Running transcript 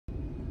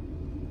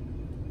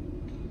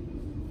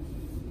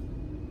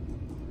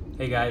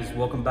Hey guys,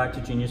 welcome back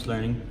to Genius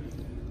Learning.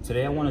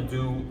 Today I want to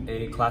do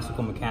a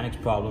classical mechanics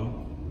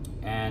problem,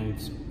 and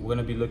we're going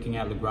to be looking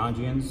at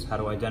Lagrangians, how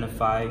to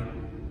identify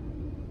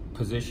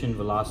position,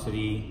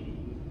 velocity,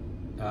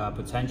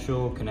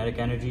 potential, kinetic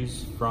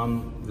energies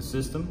from the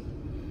system.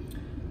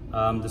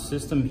 The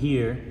system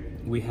here,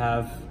 we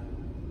have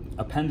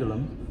a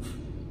pendulum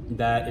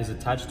that is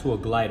attached to a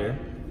glider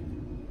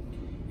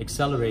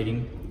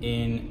accelerating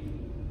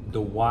in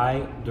the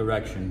y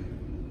direction,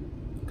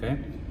 okay?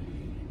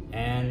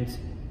 And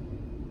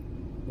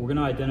we're going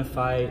to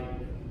identify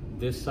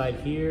this side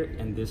here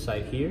and this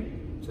side here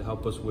to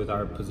help us with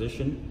our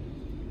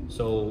position.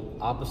 So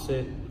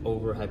opposite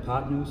over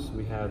hypotenuse,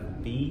 we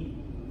have b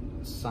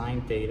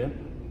sine theta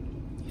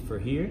for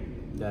here,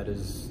 that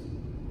is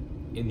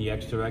in the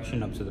x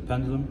direction up to the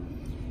pendulum.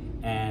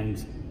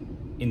 And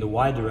in the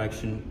y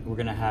direction, we're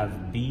going to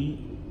have b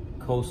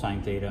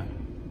cosine theta,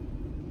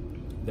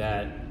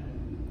 that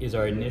is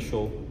our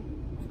initial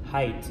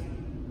height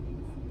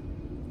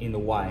in the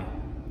y.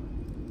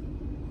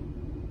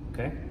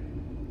 Okay,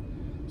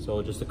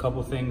 so just a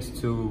couple things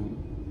to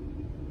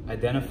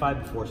identify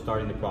before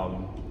starting the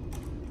problem.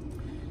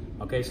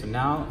 Okay, so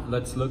now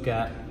let's look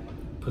at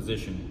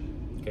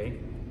position. Okay,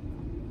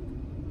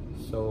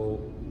 so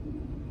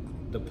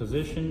the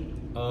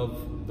position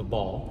of the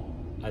ball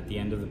at the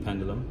end of the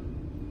pendulum,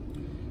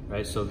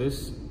 right? So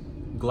this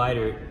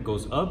glider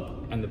goes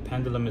up and the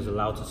pendulum is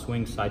allowed to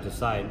swing side to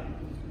side,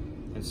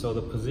 and so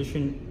the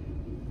position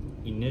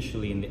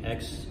initially in the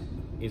x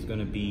is going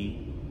to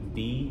be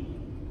b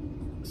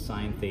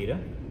sine theta,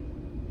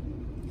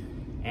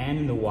 and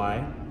in the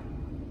y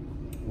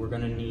we're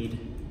going to need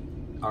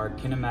our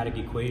kinematic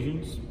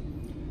equations.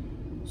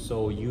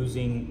 So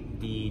using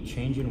the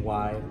change in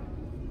y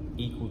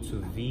equal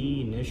to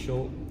v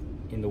initial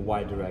in the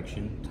y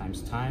direction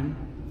times time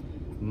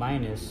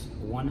minus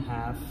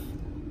 1/2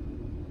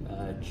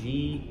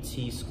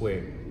 gt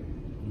squared.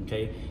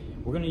 Okay,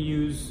 we're going to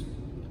use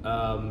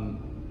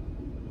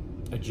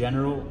a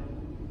general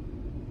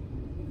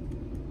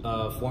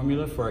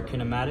formula for our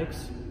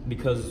kinematics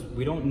because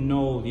we don't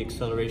know the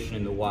acceleration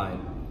in the y,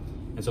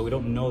 and so we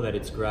don't know that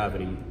it's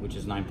gravity, which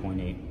is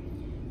 9.8.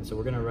 And so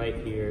we're going to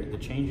write here the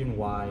change in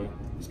y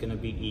is going to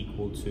be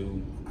equal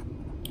to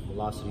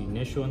velocity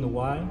initial in the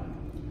y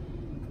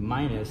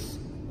minus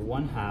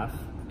 1/2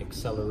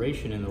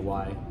 acceleration in the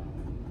y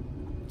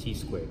t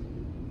squared.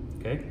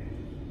 Okay,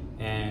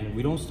 and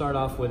we don't start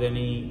off with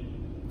any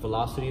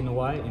velocity in the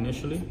y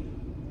initially,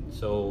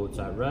 so it's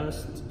at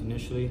rest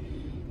initially,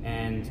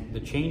 and the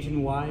change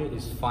in y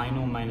is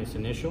final minus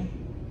initial,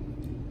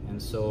 and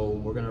so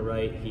we're going to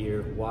write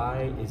here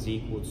y is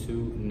equal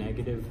to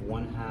negative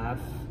 1/2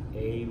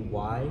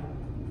 ay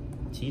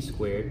t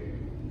squared.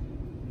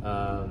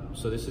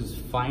 So this is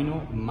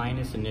final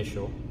minus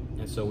initial,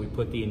 and so we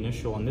put the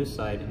initial on this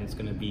side and it's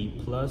going to be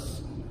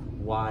plus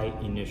y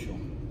initial.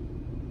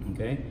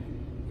 Okay,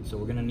 so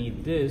we're going to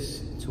need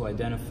this to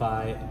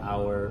identify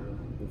our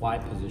y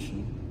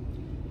position,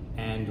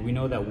 and we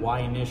know that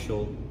y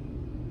initial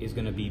is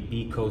going to be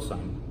b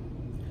cosine.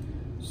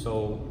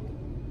 So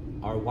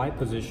our y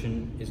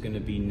position is going to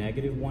be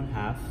negative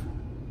 1/2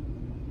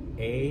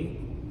 a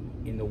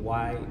in the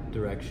y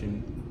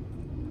direction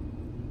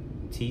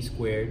t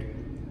squared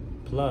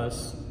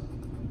plus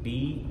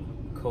b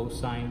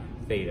cosine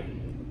theta.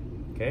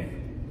 Okay,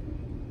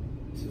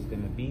 this is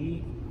going to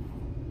be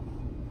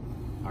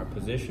our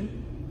position.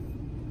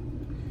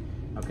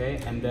 Okay,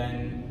 and then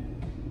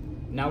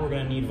now we're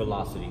going to need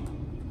velocity.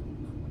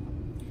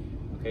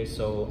 Okay,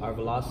 so our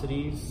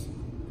velocities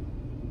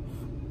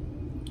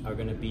are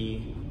going to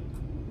be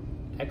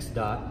x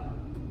dot.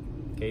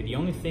 Okay, the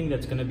only thing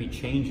that's going to be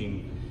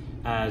changing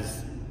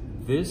as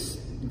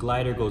this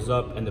glider goes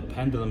up and the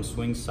pendulum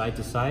swings side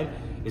to side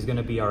is going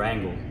to be our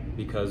angle,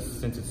 because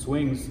since it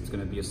swings, it's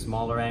going to be a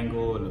smaller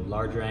angle and a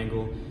larger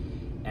angle,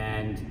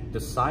 and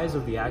the size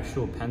of the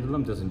actual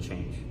pendulum doesn't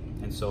change,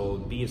 and so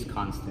b is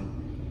constant.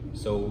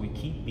 So we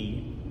keep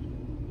b,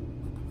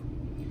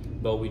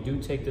 but we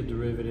do take the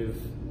derivative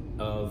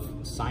of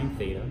sine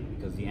theta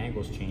because the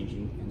angle is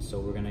changing, and so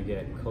we're going to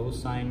get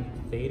cosine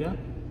theta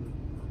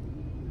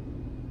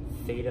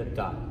theta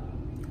dot,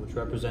 which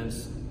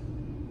represents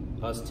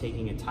us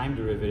taking a time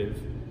derivative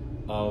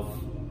of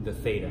the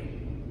theta.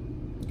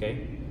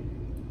 Okay,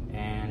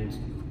 and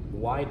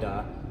y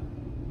dot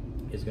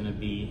is going to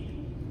be,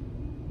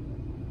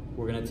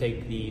 we're going to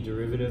take the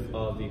derivative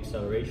of the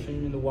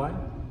acceleration in the y,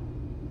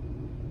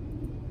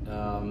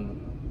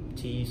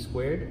 t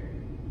squared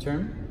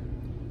term.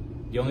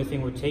 The only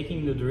thing we're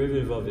taking the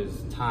derivative of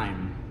is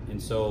time, and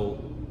so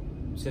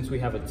since we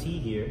have a t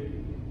here,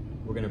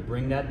 we're going to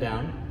bring that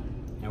down,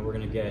 and we're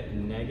going to get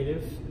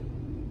negative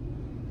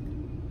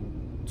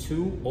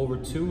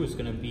 2/2 is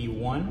going to be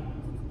 1.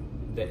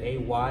 The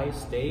ay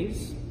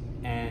stays,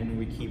 and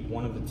we keep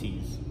one of the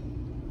t's.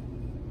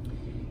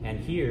 And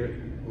here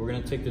we're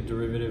going to take the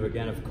derivative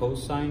again of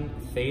cosine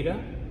theta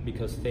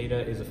because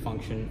theta is a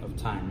function of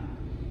time,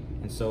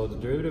 and so the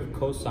derivative of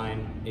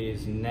cosine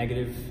is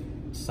negative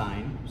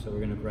sine, so we're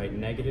going to write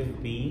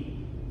negative b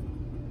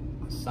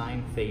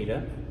sine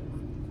theta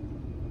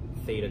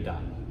theta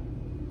dot,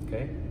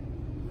 okay?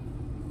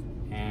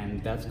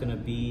 And that's gonna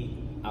be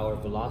our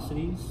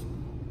velocities,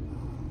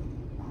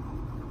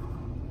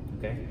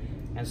 okay?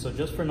 And so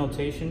just for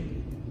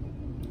notation,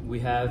 we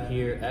have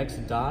here x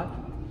dot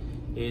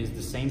is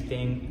the same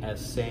thing as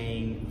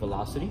saying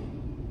velocity,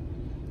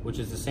 which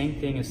is the same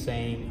thing as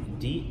saying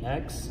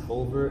dx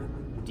over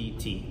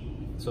dt.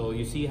 So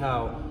you see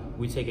how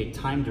we take a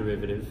time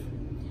derivative,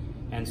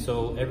 and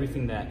so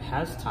everything that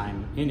has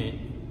time in it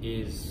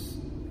is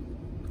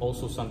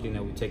also something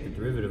that we take the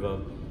derivative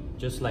of,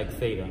 just like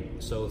theta.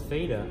 So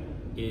theta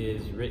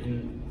is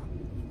written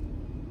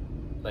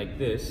like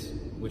this,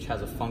 which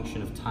has a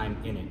function of time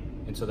in it.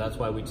 And so that's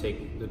why we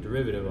take the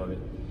derivative of it.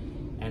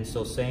 And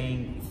so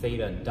saying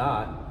theta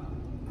dot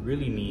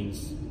really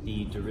means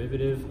the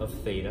derivative of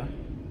theta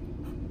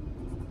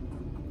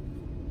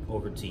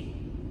over t,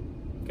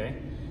 okay?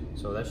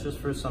 So that's just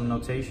for some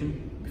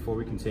notation before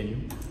we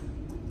continue.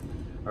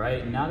 All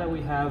right, now that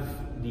we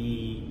have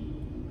the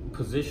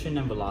position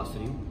and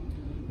velocity,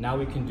 now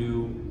we can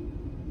do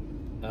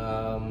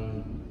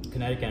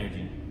kinetic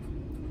energy.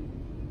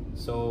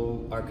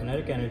 So our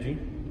kinetic energy,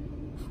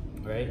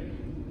 right,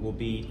 will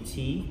be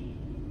T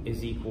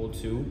is equal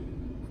to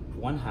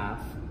 1/2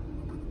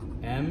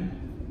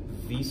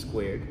 mv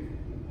squared,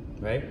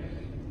 right?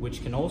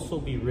 Which can also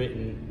be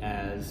written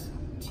as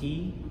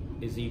T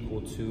is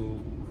equal to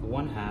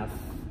 1/2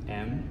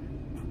 m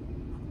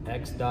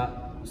x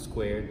dot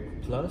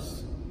squared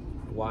plus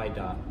y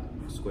dot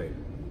squared,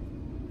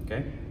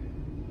 okay?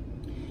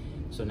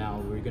 So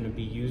now we're gonna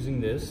be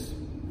using this,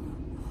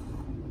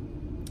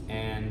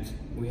 and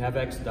we have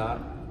x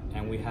dot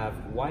and we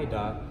have y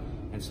dot,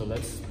 and so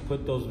let's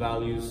put those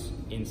values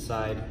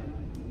inside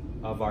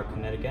of our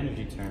kinetic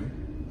energy term.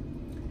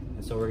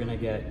 And so we're gonna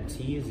get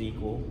T is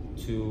equal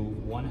to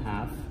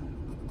 1/2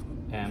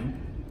 m.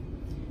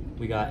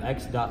 We got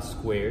x dot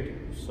squared,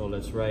 so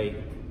let's write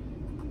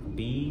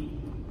b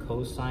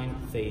cosine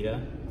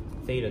theta,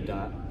 theta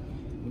dot.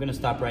 I'm gonna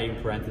stop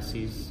writing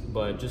parentheses,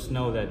 but just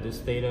know that this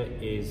theta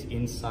is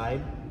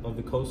inside of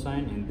the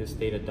cosine and this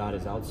theta dot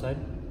is outside.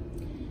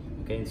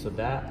 Okay, and so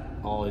that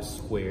all is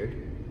squared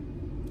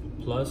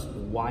plus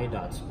y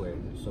dot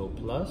squared. So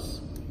plus,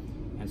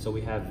 and so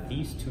we have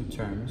these two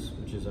terms,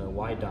 which is our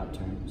y dot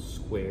term,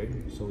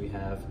 squared. So we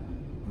have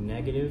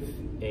negative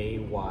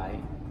ayt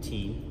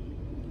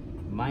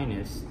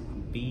minus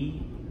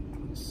b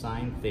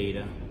sine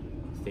theta,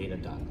 theta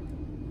dot.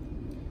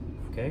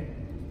 Okay,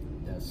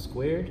 that's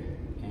squared,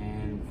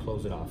 and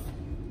close it off.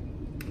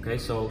 Okay,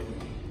 so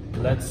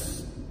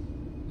let's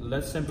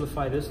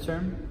simplify this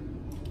term,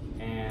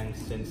 and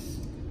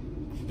since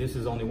this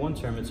is only one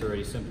term, it's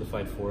already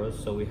simplified for us.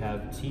 So we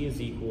have T is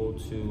equal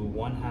to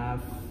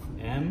 1/2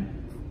 m.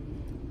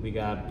 We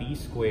got b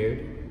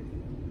squared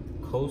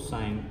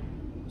cosine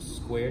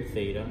squared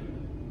theta,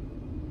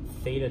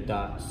 theta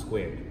dot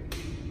squared.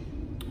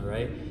 All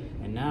right,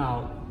 and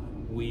now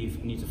we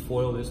need to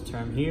FOIL this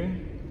term here,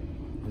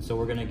 and so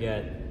we're gonna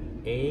get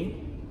ayt,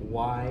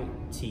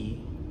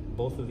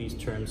 both of these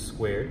terms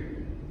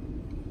squared.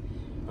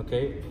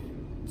 Okay,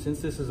 since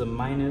this is a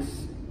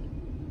minus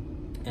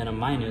and a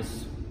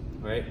minus,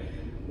 right,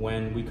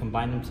 when we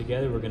combine them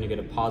together, we're gonna get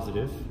a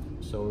positive.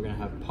 So we're gonna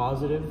have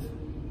positive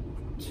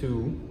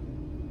 2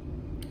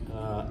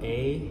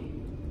 ayt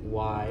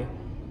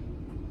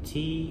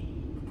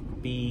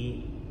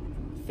b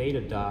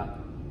theta dot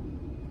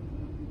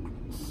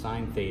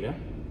sine theta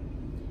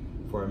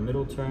for our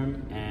middle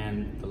term,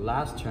 and the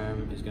last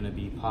term is going to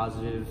be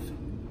positive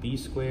b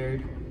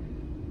squared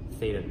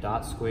theta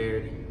dot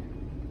squared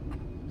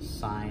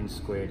sine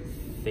squared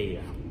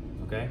theta.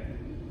 Okay,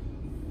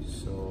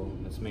 so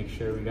let's make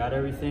sure we got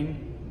everything.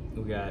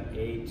 We got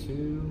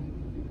a2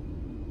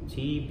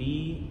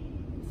 tb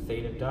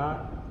theta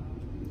dot.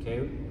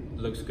 Okay,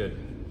 looks good.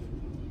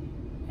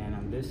 And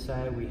on this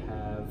side we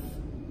have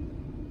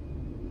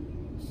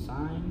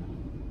sine.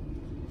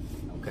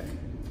 Okay,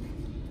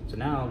 so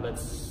now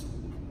let's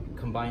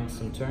combine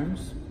some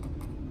terms.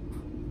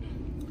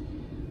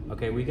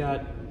 Okay, we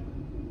got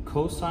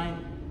cosine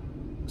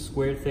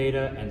squared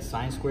theta and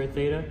sine squared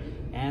theta,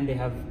 and they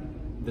have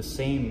the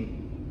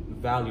same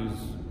values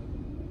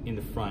in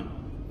the front.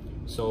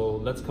 So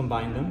let's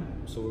combine them.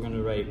 So we're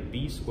gonna write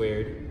b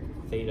squared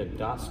theta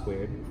dot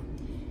squared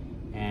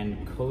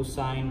and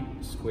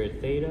cosine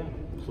squared theta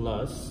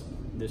plus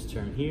this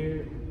term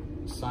here,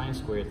 sine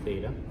squared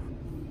theta.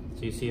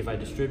 So you see, if I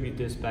distribute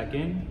this back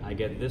in, I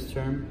get this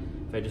term.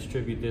 If I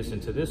distribute this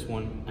into this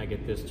one, I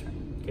get this term.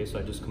 Okay, so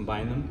I just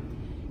combine them.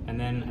 And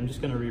then I'm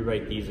just gonna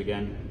rewrite these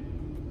again.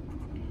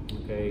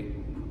 Okay,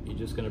 you're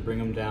just gonna bring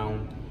them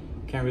down.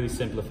 Can't really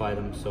simplify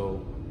them,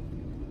 so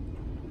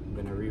I'm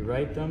gonna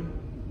rewrite them.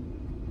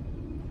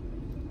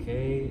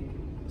 Okay,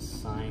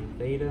 sine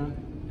theta,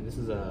 and this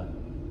is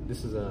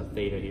a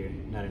theta here,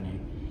 not an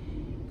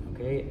A.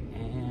 Okay,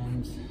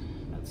 and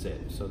that's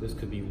it. So this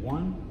could be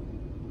 1.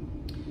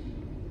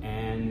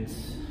 And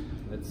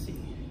let's see,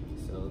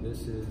 so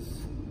this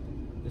is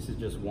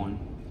just 1.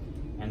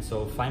 And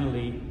so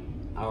finally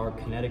our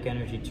kinetic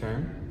energy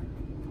term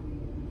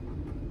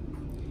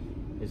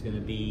is going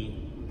to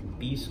be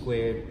b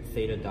squared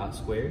theta dot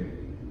squared,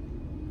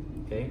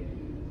 okay,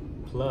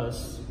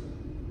 plus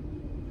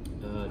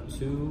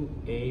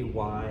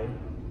 2ay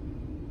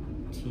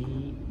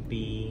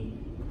tb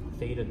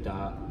theta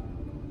dot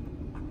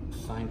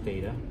sine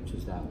theta, which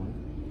is that one,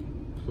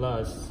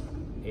 plus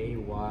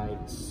ay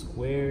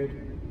squared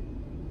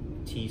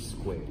t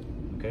squared,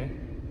 okay?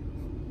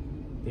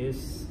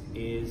 This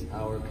is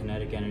our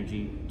kinetic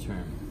energy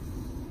term,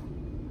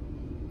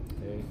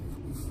 okay?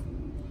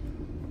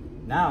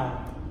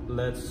 Now,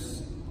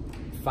 let's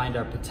find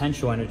our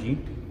potential energy.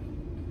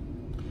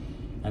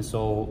 And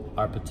so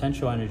our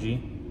potential energy,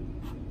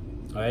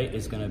 all right,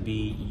 is gonna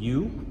be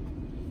U,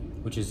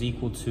 which is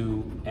equal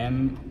to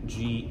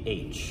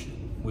mgh,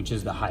 which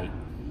is the height,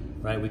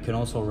 right? We can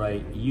also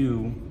write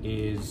U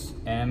is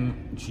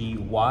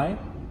mgy,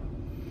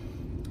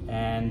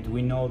 and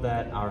we know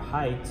that our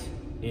height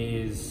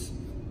is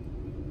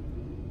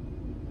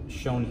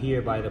shown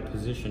here by the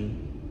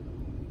position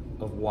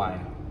of y,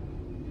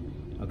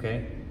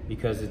 okay?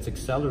 Because it's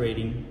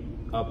accelerating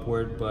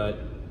upward, but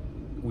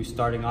we're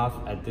starting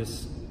off at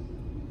this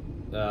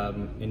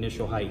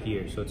initial height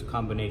here, so it's a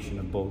combination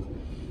of both.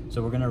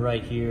 So we're gonna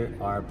write here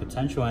our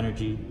potential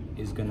energy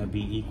is gonna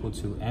be equal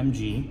to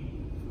mg,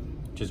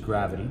 which is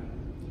gravity,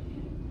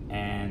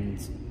 and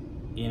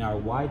in our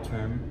y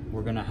term,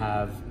 we're gonna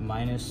have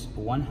minus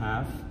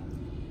 1/2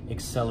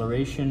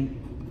 acceleration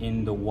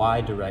in the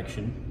y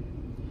direction.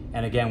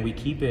 And again, we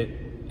keep it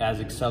as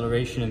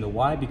acceleration in the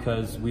y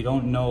because we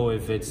don't know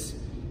if it's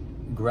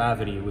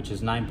gravity, which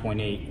is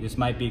 9.8. This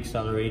might be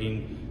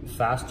accelerating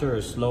faster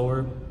or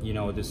slower. You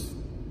know, it's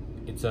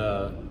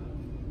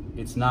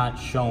not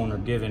shown or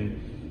given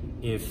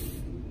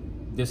if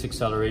this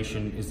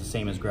acceleration is the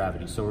same as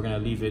gravity. So we're gonna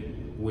leave it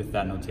with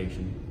that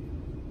notation,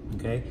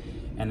 okay?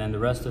 And then the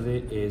rest of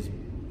it is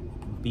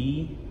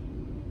b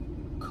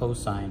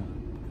cosine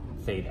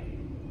theta,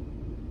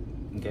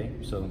 okay?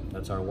 So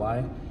that's our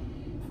y,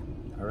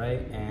 all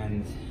right?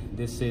 And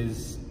this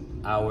is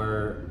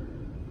our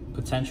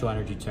potential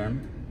energy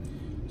term.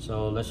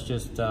 So let's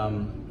just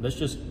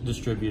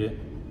distribute it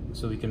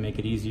so we can make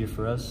it easier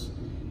for us.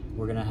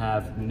 We're gonna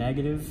have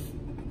negative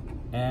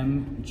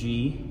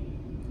mg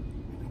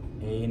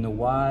a in the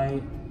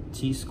y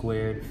t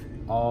squared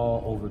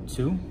all over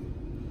 2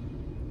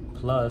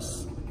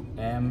 plus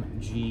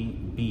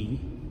mgb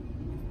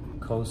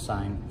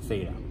cosine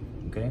theta,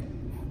 okay?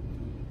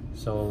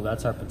 So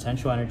that's our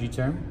potential energy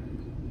term.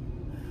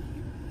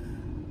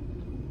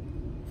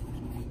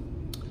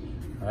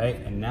 All right,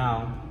 and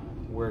now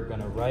we're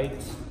gonna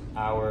write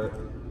our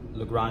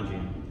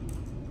Lagrangian.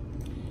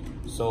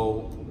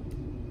 So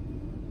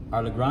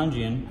our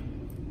Lagrangian,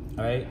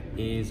 all right,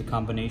 is a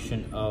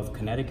combination of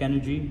kinetic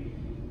energy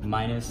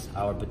minus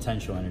our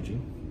potential energy.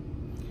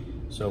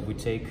 So if we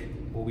take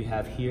what we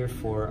have here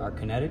for our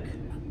kinetic,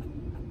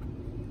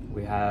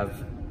 we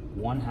have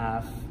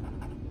 1/2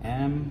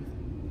 m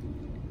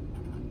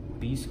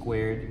b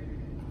squared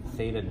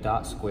theta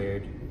dot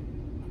squared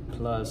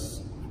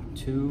plus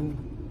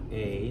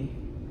 2a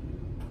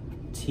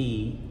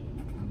t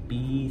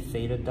b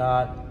theta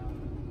dot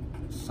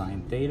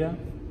sine theta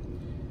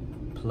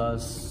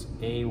plus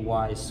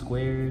ay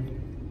squared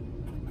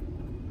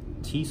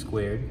t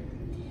squared,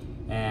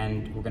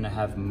 and we're gonna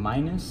have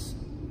minus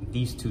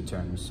these two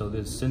terms. So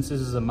since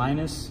this is a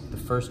minus, the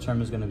first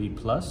term is gonna be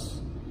plus.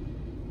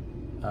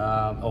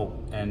 Oh,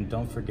 and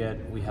don't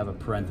forget we have a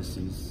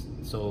parentheses.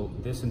 So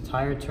this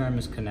entire term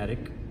is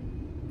kinetic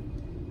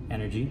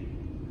energy,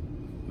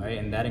 right?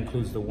 And that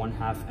includes the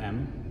 1/2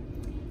 m,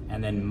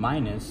 and then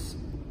minus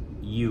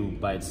u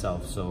by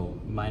itself, so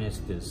minus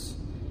this.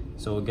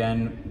 So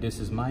again, this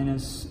is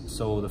minus,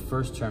 so the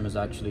first term is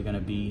actually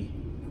gonna be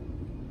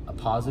a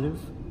positive,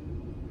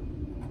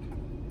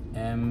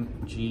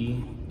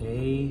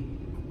 mga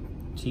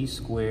t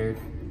squared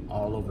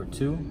all over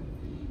 2,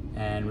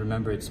 and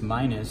remember it's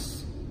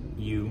minus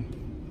u,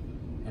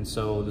 and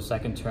so the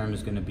second term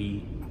is gonna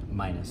be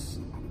minus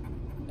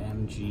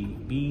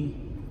mgb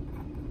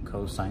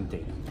cosine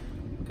theta.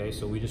 Okay,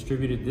 so we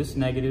distributed this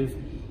negative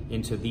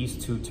into these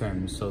two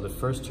terms. So the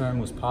first term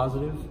was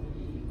positive,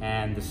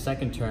 and the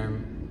second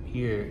term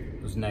here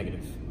was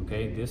negative,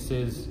 okay? This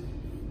is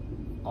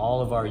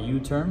all of our u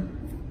term.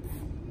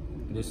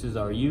 This is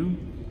our u,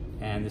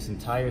 and this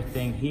entire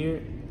thing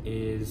here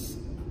is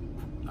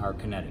our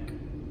kinetic,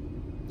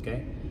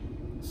 okay?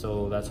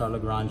 So that's our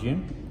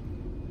Lagrangian.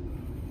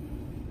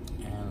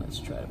 And let's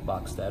try to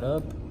box that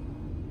up.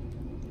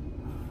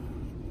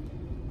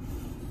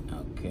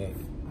 Okay.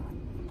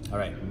 All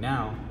right,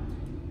 now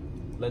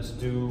let's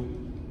do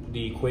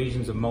the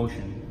equations of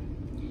motion.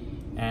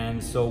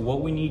 And so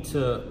what we need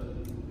to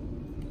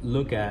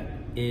look at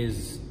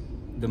is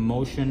the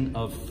motion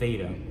of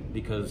theta,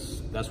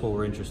 because that's what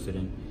we're interested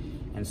in.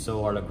 And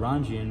so our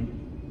Lagrangian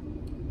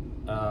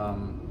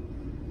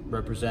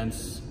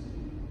represents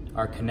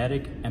our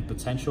kinetic and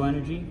potential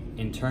energy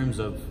in terms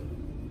of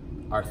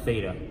our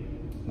theta,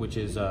 which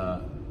is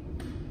a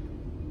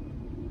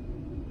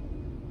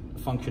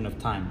function of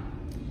time.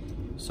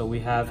 So we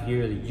have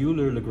here the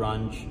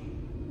Euler-Lagrange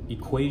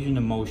equation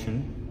of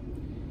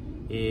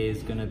motion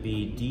is going to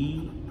be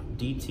d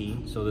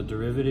dt, so the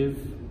derivative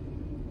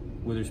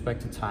with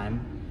respect to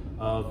time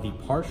of the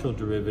partial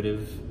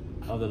derivative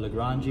of the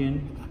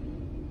Lagrangian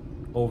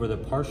over the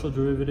partial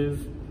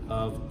derivative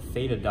of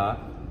theta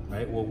dot,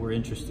 right, what we're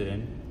interested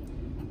in,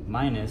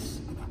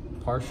 minus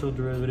partial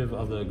derivative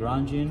of the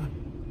Lagrangian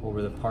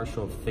over the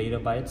partial of theta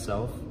by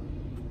itself,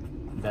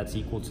 that's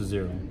equal to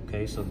 0.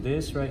 Okay, so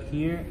this right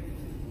here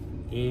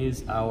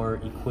is our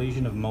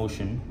equation of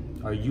motion,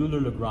 our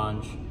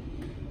Euler-Lagrange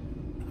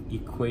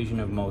equation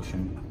of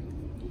motion.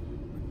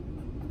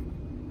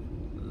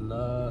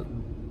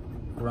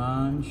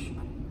 Lagrange,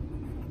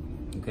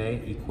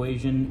 okay,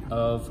 equation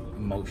of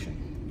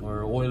motion,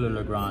 or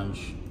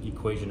Euler-Lagrange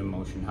equation of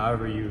motion,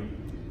 however you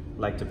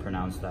like to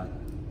pronounce that.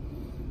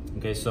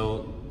 Okay,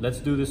 so let's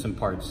do this in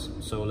parts.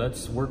 So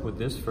let's work with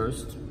this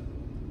first.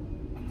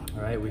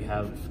 All right, we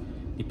have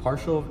the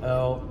partial of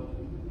L,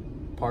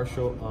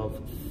 partial of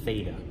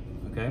theta,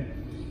 okay?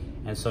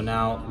 And so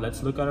now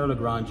let's look at our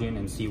Lagrangian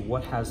and see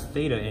what has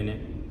theta in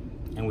it,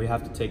 and we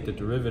have to take the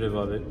derivative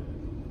of it.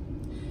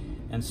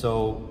 And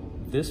so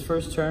this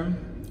first term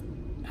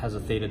has a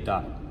theta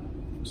dot,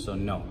 so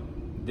no.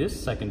 This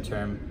second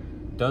term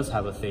does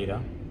have a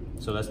theta,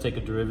 so let's take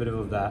a derivative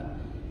of that.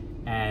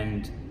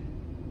 And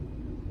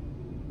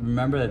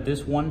remember that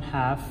this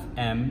 1/2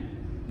 m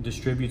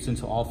distributes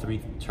into all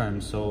three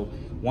terms. So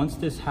once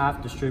this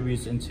half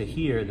distributes into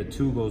here, the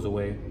 2 goes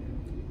away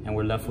and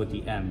we're left with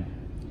the m.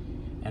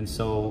 And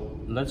so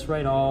let's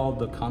write all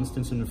the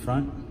constants in the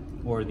front,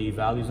 or the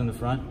values in the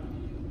front.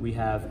 We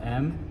have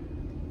m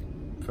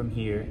from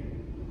here.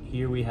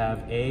 Here we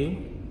have a,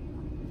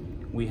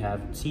 we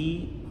have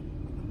t,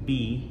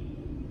 b,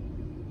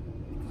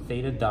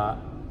 theta dot,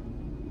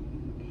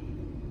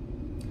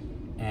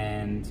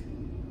 and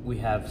we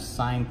have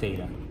sine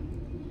theta,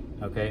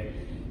 okay?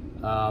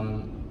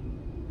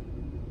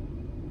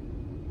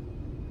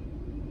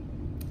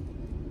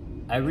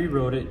 I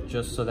rewrote it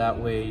just so that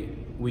way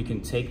we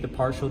can take the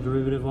partial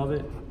derivative of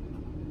it,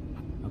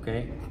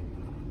 okay?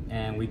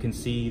 And we can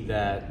see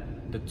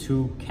that the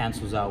 2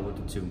 cancels out with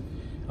the 2.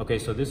 Okay,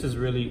 so this is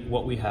really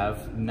what we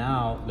have.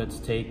 Now let's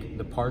take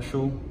the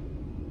partial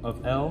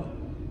of L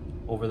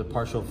over the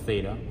partial of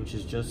theta, which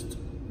is just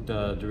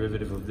the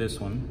derivative of this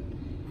one.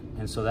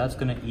 And so that's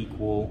gonna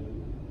equal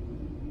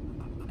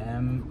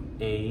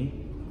MA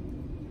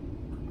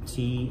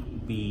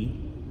TB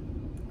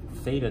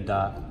theta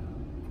dot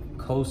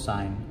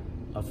cosine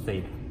of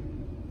theta,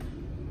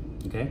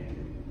 okay?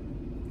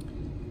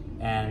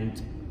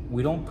 And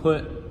we don't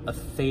put a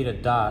theta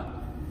dot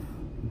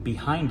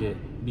behind it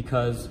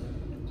because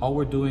all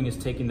we're doing is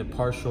taking the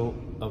partial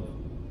of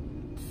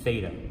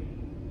theta,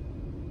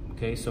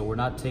 okay? So we're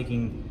not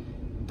taking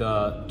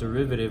the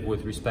derivative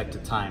with respect to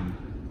time,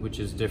 which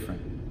is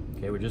different,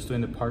 okay? We're just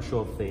doing the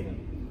partial of theta.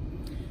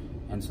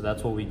 And so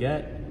that's what we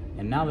get.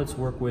 And now let's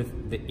work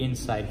with the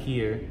inside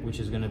here, which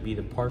is gonna be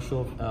the partial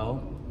of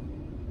L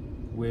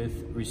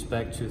with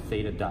respect to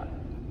theta dot,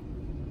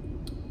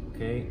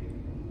 okay?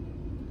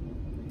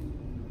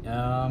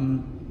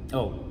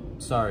 Oh,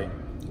 sorry.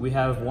 We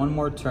have one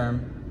more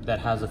term that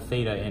has a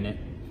theta in it,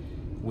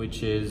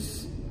 which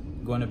is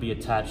going to be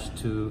attached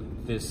to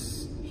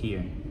this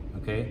here,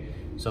 okay?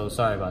 So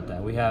sorry about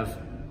that. We have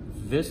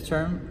this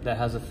term that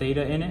has a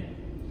theta in it,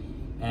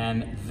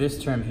 and this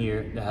term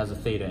here that has a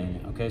theta in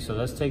it, okay? So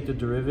let's take the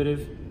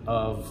derivative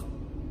of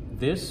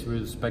this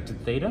with respect to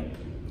theta,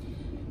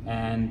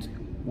 and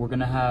we're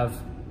gonna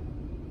have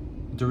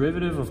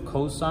derivative of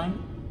cosine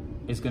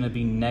is gonna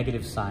be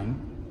negative sine.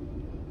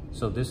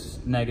 So this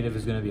negative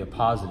is gonna be a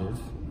positive,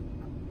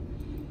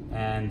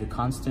 and the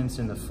constants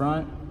in the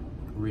front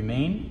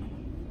remain,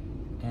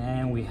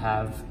 and we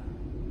have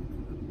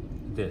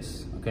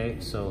this, okay?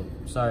 So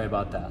sorry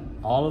about that.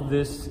 All of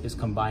this is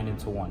combined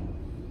into one.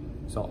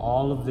 So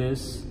all of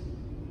this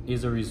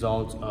is a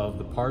result of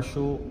the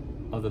partial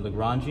of the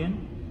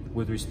Lagrangian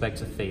with respect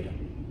to theta,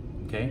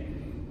 okay?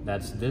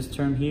 That's this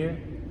term here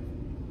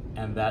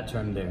and that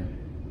term there.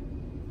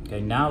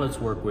 Okay, now let's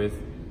work with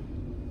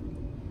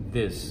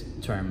this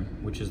term,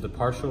 which is the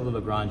partial of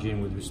the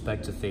Lagrangian with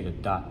respect to theta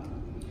dot.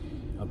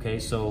 Okay,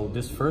 so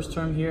this first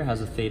term here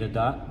has a theta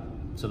dot,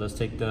 so let's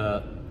take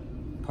the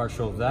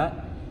partial of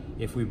that.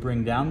 If we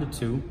bring down the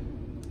 2,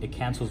 it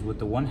cancels with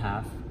the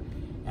 1/2,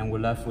 and we're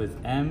left with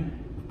m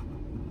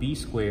b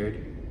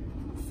squared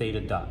theta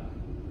dot,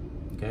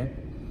 okay?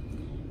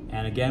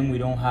 And again, we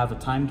don't have a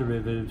time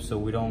derivative, so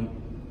we don't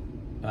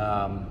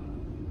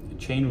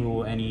chain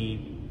rule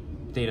any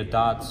theta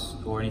dots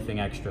or anything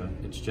extra.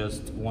 It's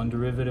just one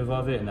derivative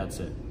of it and that's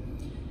it.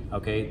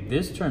 Okay,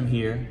 this term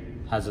here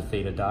has a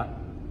theta dot,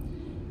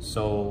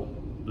 so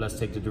let's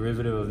take the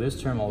derivative of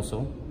this term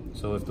also.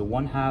 So if the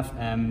 1/2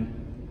 m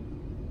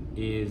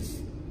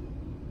is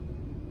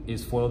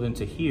foiled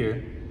into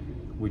here,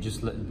 we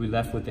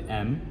left with the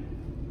m.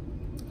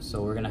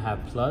 So we're gonna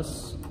have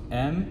plus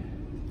m.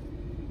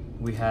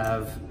 We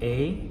have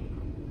a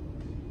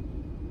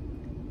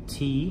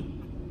t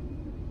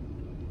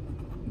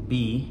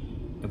b.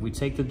 If we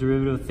take the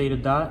derivative of theta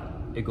dot,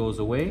 it goes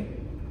away.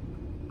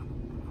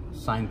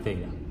 sine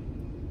theta,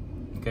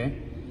 okay?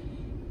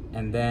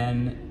 And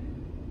then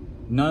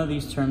none of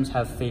these terms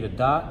have theta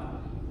dot,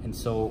 and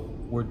so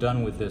we're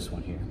done with this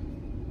one here,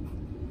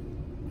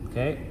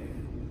 okay?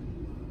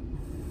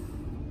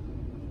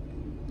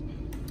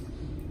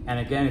 And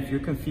again, if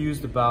you're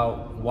confused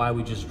about why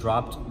we just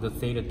dropped the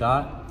theta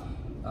dot,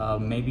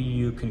 maybe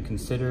you can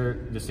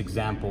consider this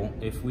example.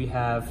 If we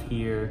have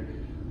here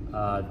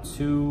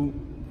 2ab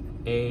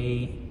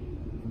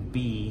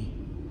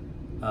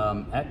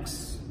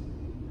x,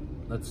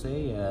 let's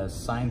say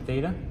sine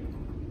theta,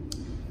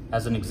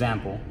 as an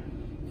example,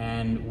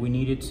 and we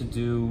needed to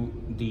do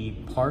the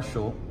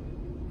partial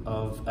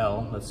of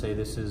L, let's say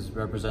this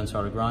represents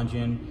our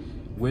Lagrangian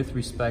with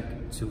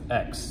respect to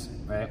x,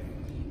 right?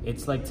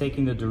 It's like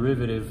taking the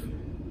derivative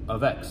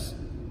of x,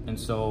 and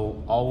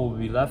so all we'll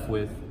be left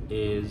with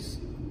is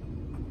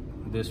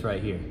this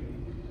right here.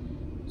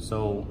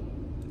 So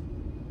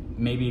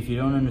maybe if you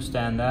don't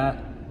understand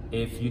that,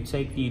 if you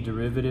take the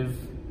derivative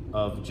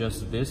of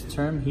just this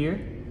term here,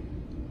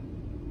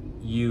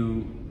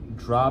 you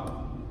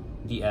drop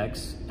the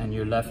x and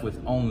you're left with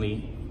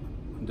only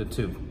the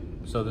 2.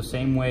 So the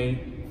same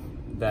way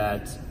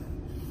that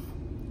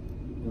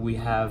we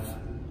have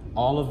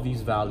all of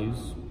these values,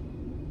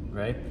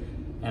 right?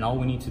 And all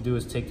we need to do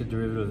is take the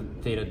derivative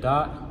of theta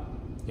dot,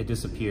 it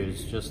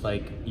disappears, just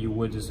like you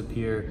would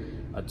disappear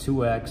a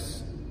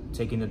 2x,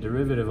 taking the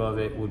derivative of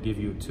it will give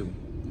you 2,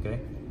 okay?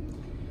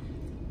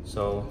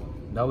 So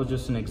that was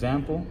just an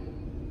example.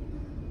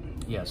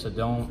 Yeah, so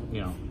don't,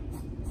 that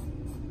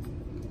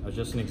was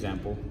just an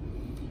example.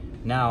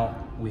 Now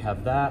we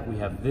have that, we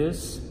have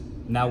this.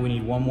 Now we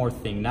need one more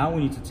thing. Now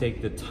we need to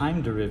take the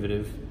time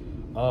derivative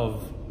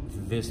of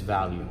this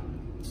value.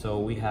 So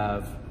we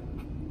have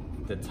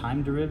the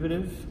time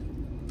derivative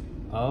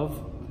of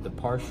the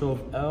partial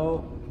of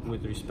L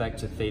with respect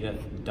to theta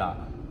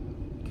dot,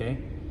 okay?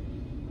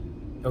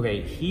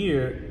 Okay,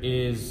 here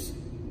is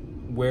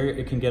where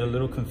it can get a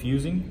little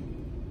confusing.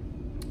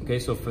 Okay,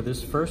 so for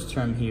this first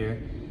term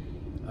here,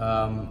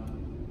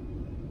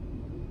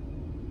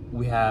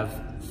 we have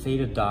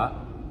theta dot,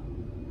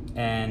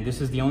 and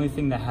this is the only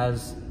thing that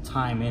has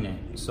time in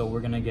it. So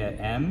we're gonna get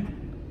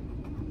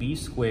m b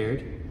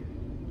squared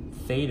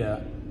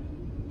theta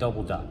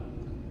double dot.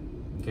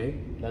 Okay,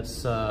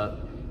 that's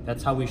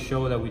how we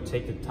show that we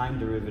take the time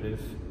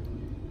derivative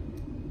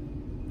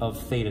of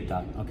theta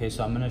dot. Okay,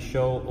 so I'm gonna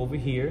show over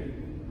here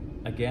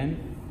again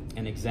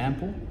an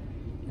example.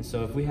 And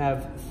so if we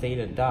have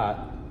theta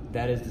dot,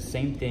 that is the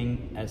same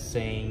thing as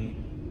saying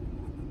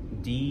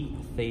d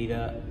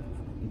theta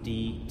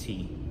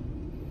dt.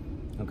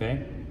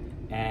 Okay,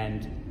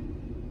 and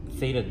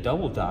theta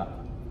double dot,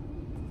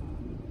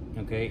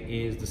 okay,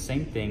 is the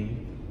same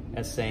thing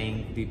as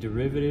saying the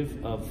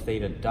derivative of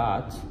theta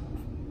dot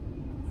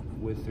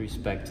with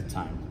respect to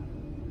time,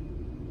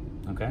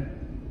 okay?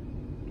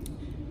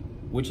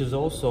 Which is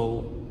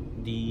also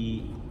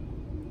the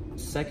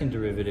second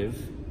derivative,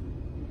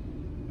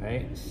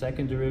 right?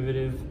 Second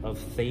derivative of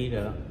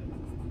theta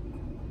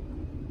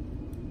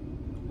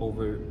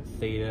over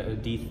theta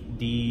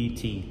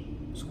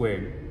dt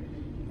squared.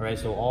 All right,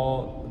 so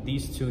all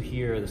these two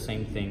here are the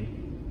same thing,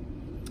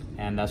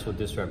 and that's what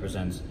this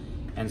represents.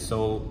 And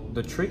so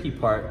the tricky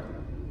part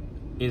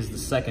is the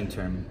second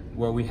term,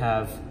 where we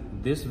have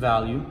this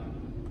value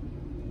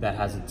that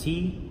has a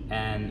t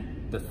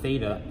and the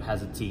theta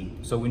has a t.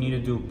 So we need to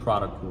do a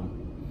product rule,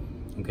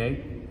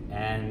 okay?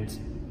 And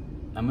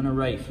I'm gonna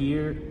write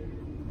here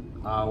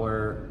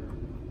our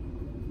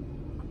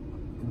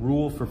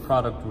rule for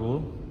product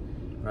rule,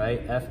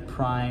 right? F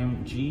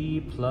prime g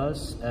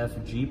plus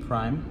f g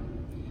prime,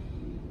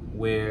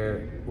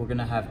 where we're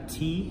gonna have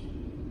t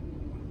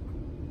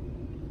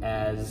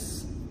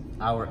as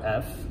our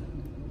f,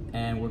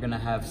 and we're gonna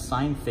have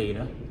sine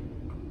theta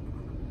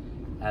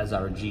as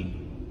our g,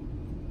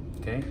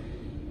 okay?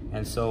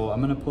 And so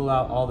I'm gonna pull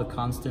out all the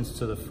constants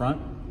to the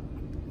front,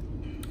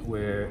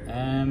 where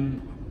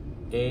m,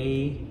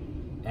 a,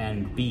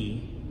 and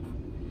b,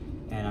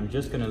 and I'm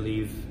just gonna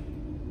leave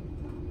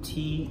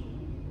t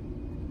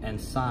and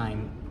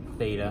sine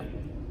theta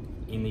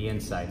in the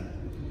inside.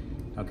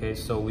 Okay,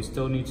 so we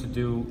still need to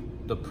do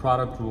the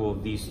product rule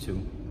of these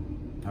two,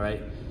 all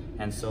right?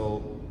 And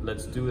so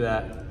let's do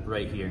that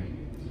right here.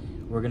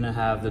 We're gonna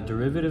have the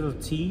derivative of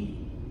t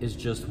is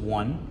just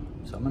 1.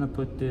 So I'm gonna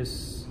put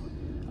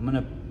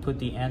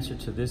the answer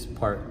to this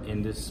part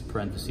in this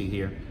parenthesis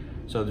here.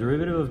 So the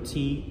derivative of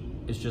t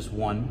is just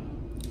 1,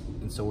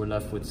 and so we're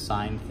left with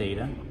sine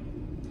theta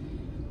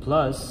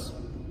plus,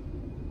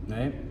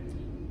 right?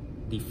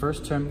 The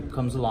first term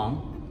comes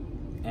along,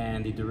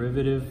 and the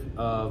derivative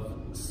of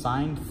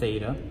sine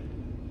theta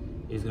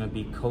is going to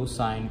be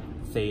cosine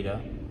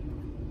theta,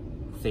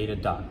 theta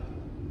dot.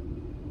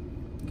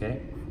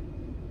 Okay?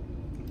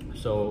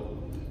 So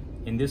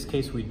in this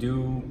case, we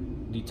do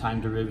the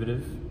time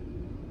derivative,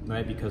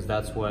 right? Because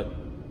that's what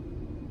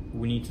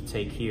we need to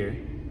take here.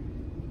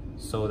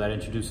 So that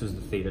introduces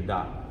the theta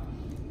dot.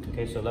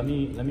 Okay, so let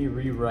me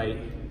rewrite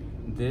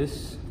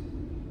this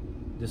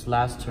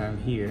last term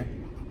here.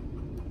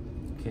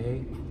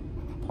 Okay,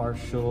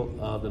 partial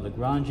of the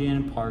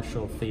Lagrangian,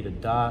 partial theta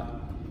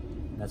dot.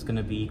 That's going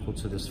to be equal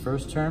to this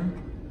first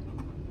term,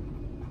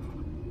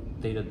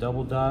 theta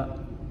double dot,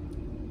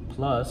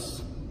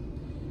 plus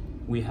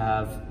we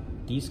have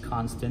these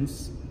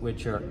constants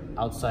which are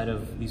outside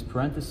of these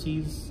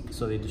parentheses,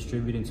 so they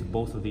distribute into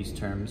both of these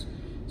terms.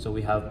 So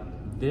we have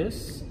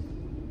this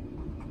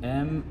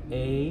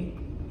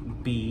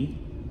MAB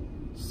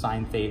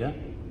sine theta.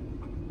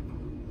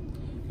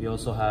 We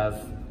also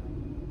have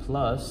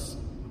plus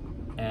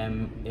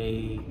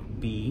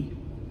MAB,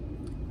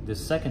 the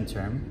second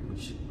term,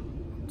 which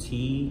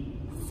T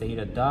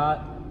theta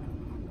dot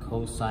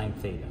cosine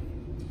theta.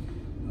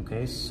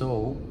 Okay,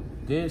 so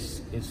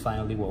this is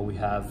finally what we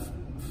have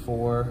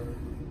for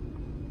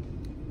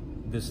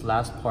this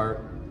last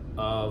part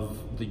of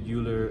the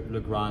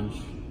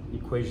Euler-Lagrange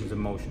equations of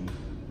motion.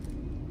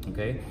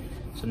 Okay,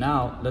 so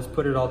now let's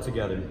put it all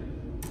together.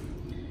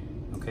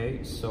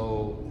 Okay,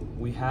 so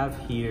we have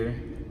here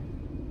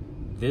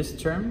this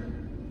term,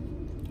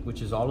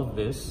 which is all of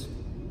this,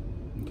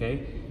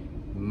 okay,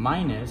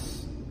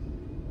 minus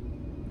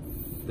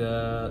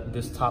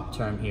this top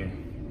term here.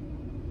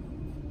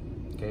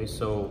 Okay,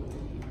 so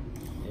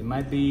it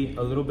might be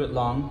a little bit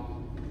long,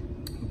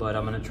 but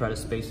I'm gonna try to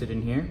space it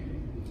in here.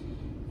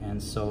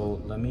 And so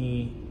let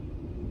me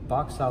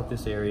box out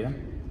this area,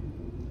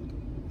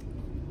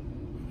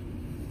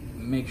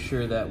 make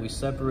sure that we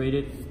separate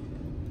it.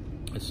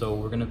 So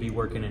we're gonna be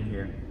working in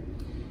here.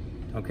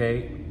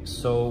 Okay,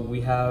 so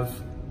we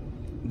have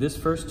this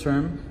first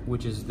term,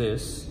 which is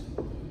this.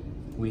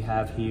 We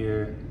have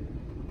here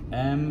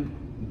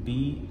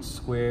MB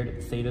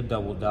squared theta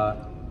double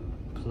dot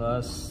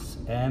plus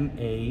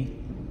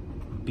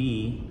MAB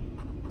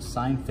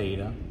sine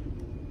theta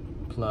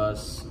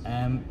plus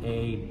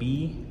MAB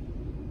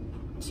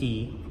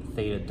T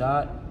theta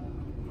dot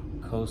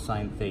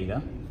cosine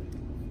theta,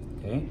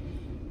 okay,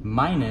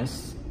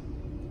 minus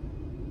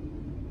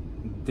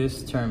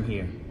this term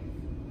here.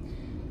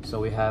 So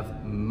we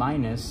have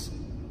minus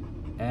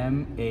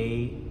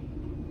MATB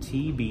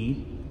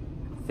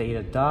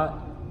theta dot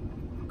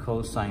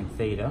cosine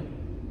theta,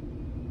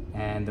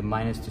 and the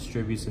minus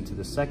distributes into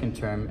the second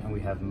term, and we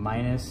have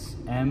minus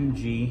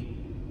MGB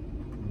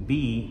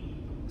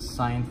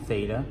sine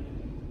theta,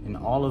 and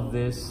all of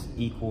this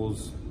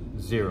equals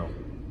 0.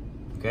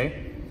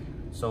 Okay,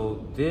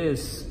 so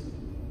this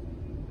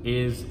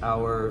is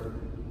our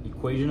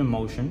equation of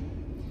motion,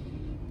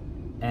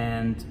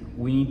 and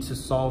we need to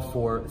solve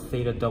for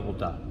theta double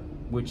dot,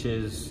 which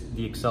is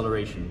the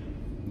acceleration.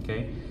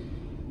 Okay,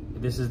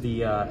 this is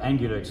the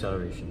angular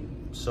acceleration.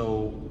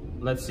 So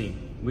let's see,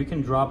 we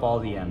can drop all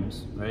the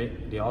m's,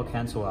 right? They all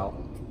cancel out.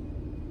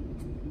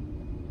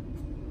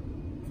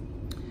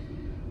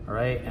 All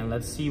right, and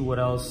let's see what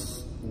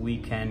else we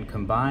can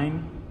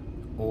combine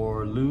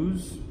or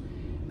lose.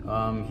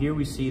 Here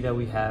we see that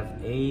we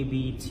have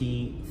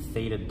ABT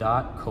theta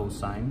dot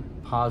cosine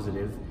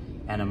positive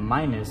and a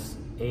minus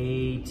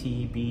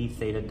ATB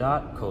theta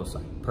dot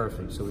cosine.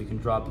 Perfect, so we can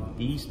drop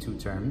these two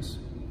terms.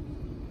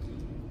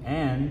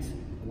 And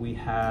we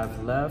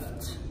have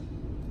left,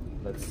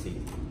 let's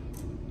see,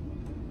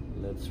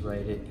 let's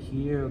write it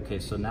here. Okay,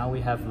 so now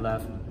we have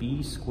left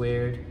B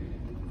squared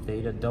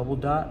theta double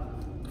dot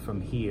from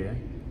here.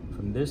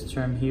 From this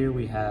term here,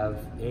 we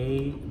have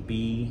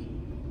AB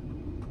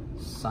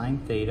sine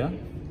theta.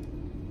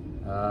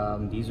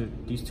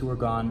 These two are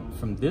gone.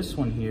 From this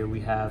one here,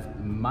 we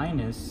have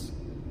minus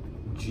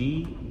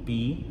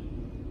GB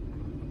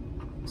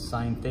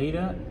sine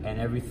theta, and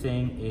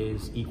everything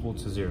is equal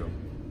to 0.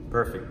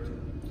 Perfect.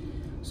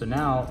 So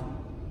now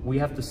we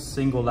have to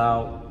single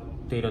out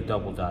theta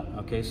double dot.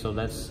 Okay, so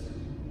let's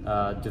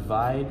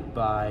divide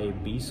by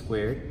B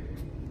squared.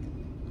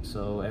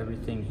 So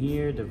everything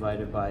here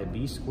divided by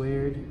B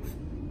squared,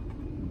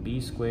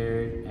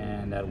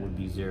 and that would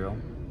be 0.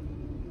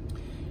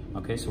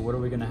 Okay, so what are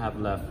we gonna have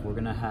left? We're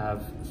gonna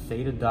have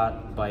theta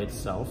dot by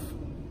itself.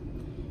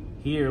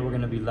 Here we're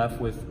gonna be left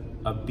with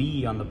a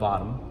B on the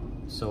bottom,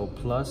 so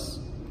plus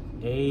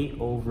A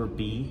over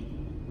B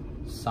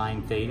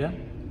sine theta.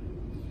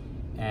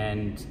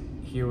 And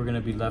here we're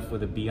gonna be left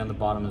with a B on the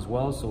bottom as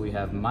well, so we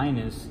have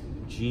minus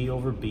G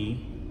over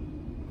B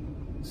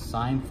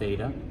sine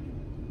theta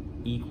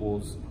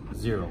equals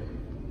 0.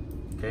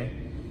 Okay,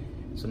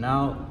 so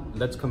now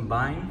let's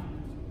combine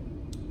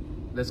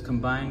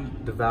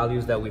the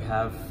values that we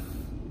have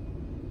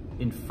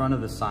in front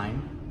of the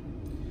sign.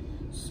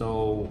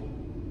 So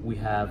we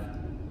have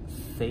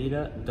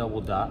theta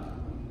double dot,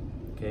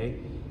 okay,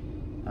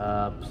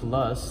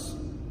 plus,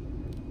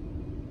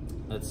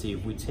 let's see,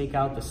 if we take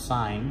out the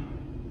sign,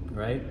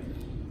 right,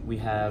 we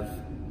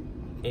have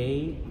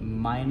A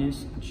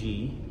minus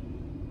G,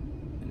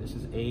 and this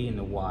is A in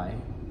the Y,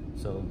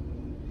 so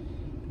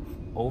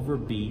over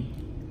B,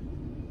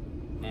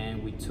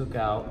 and we took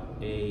out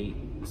a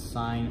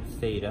sine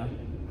theta,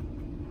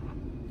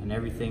 and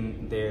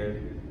everything there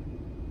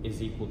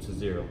is equal to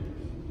 0.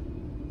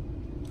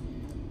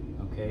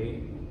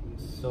 Okay,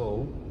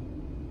 so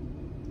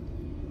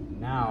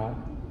now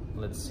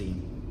let's see,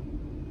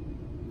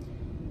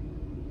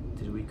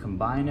 did we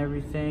combine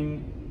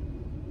everything?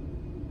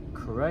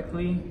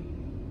 correctly.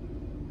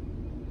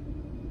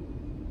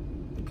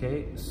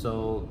 Okay,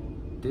 so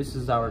this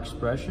is our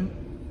expression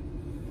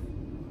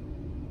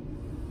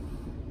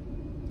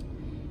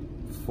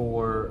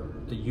for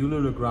the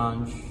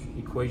Euler-Lagrange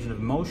equation of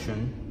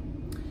motion.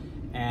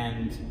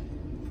 And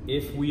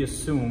if we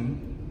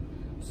assume,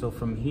 so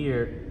from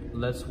here,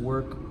 let's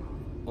work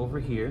over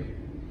here.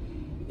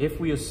 If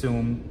we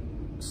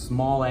assume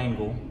small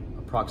angle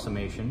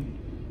approximation,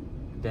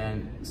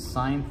 then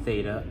sine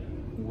theta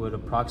would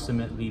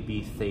approximately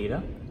be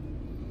theta.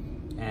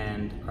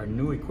 And our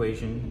new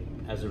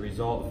equation as a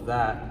result of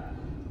that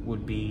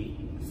would be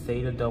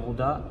theta double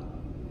dot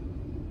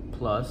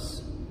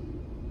plus,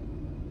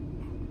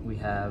 we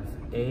have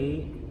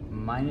A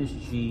minus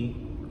G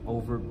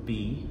over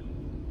B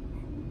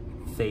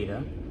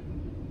theta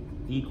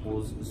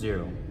equals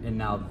 0. And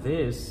now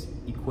this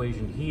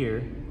equation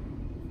here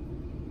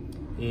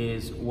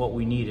is what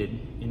we needed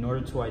in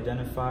order to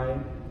identify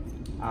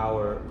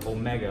our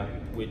omega,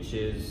 which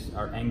is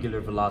our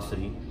angular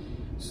velocity.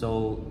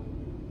 So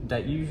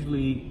that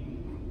usually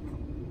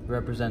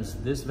represents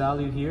this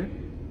value here.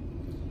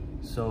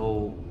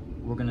 So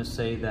we're going to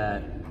say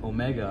that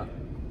omega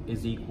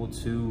is equal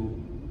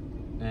to,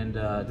 and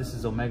this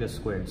is omega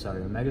squared,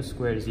 sorry, omega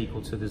squared is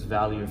equal to this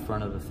value in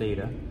front of the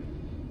theta,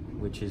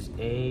 which is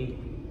A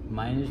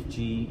minus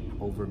G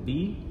over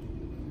B.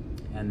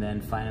 And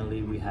then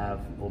finally we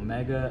have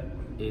omega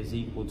is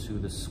equal to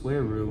the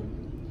square root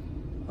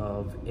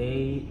of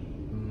A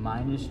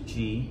minus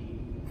G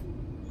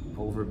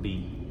over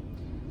B.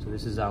 So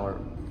this is our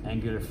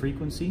angular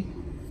frequency,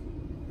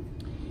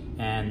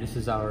 and this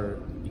is our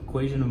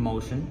equation of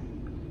motion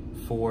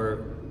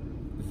for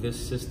this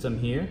system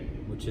here,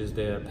 which is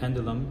the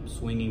pendulum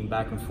swinging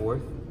back and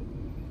forth.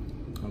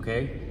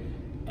 Okay,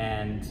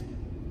 and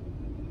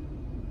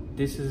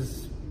this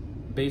is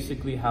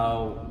basically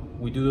how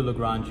we do the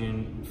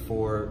Lagrangian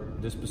for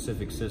this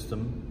specific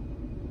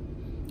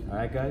system. All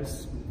right,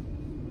 guys.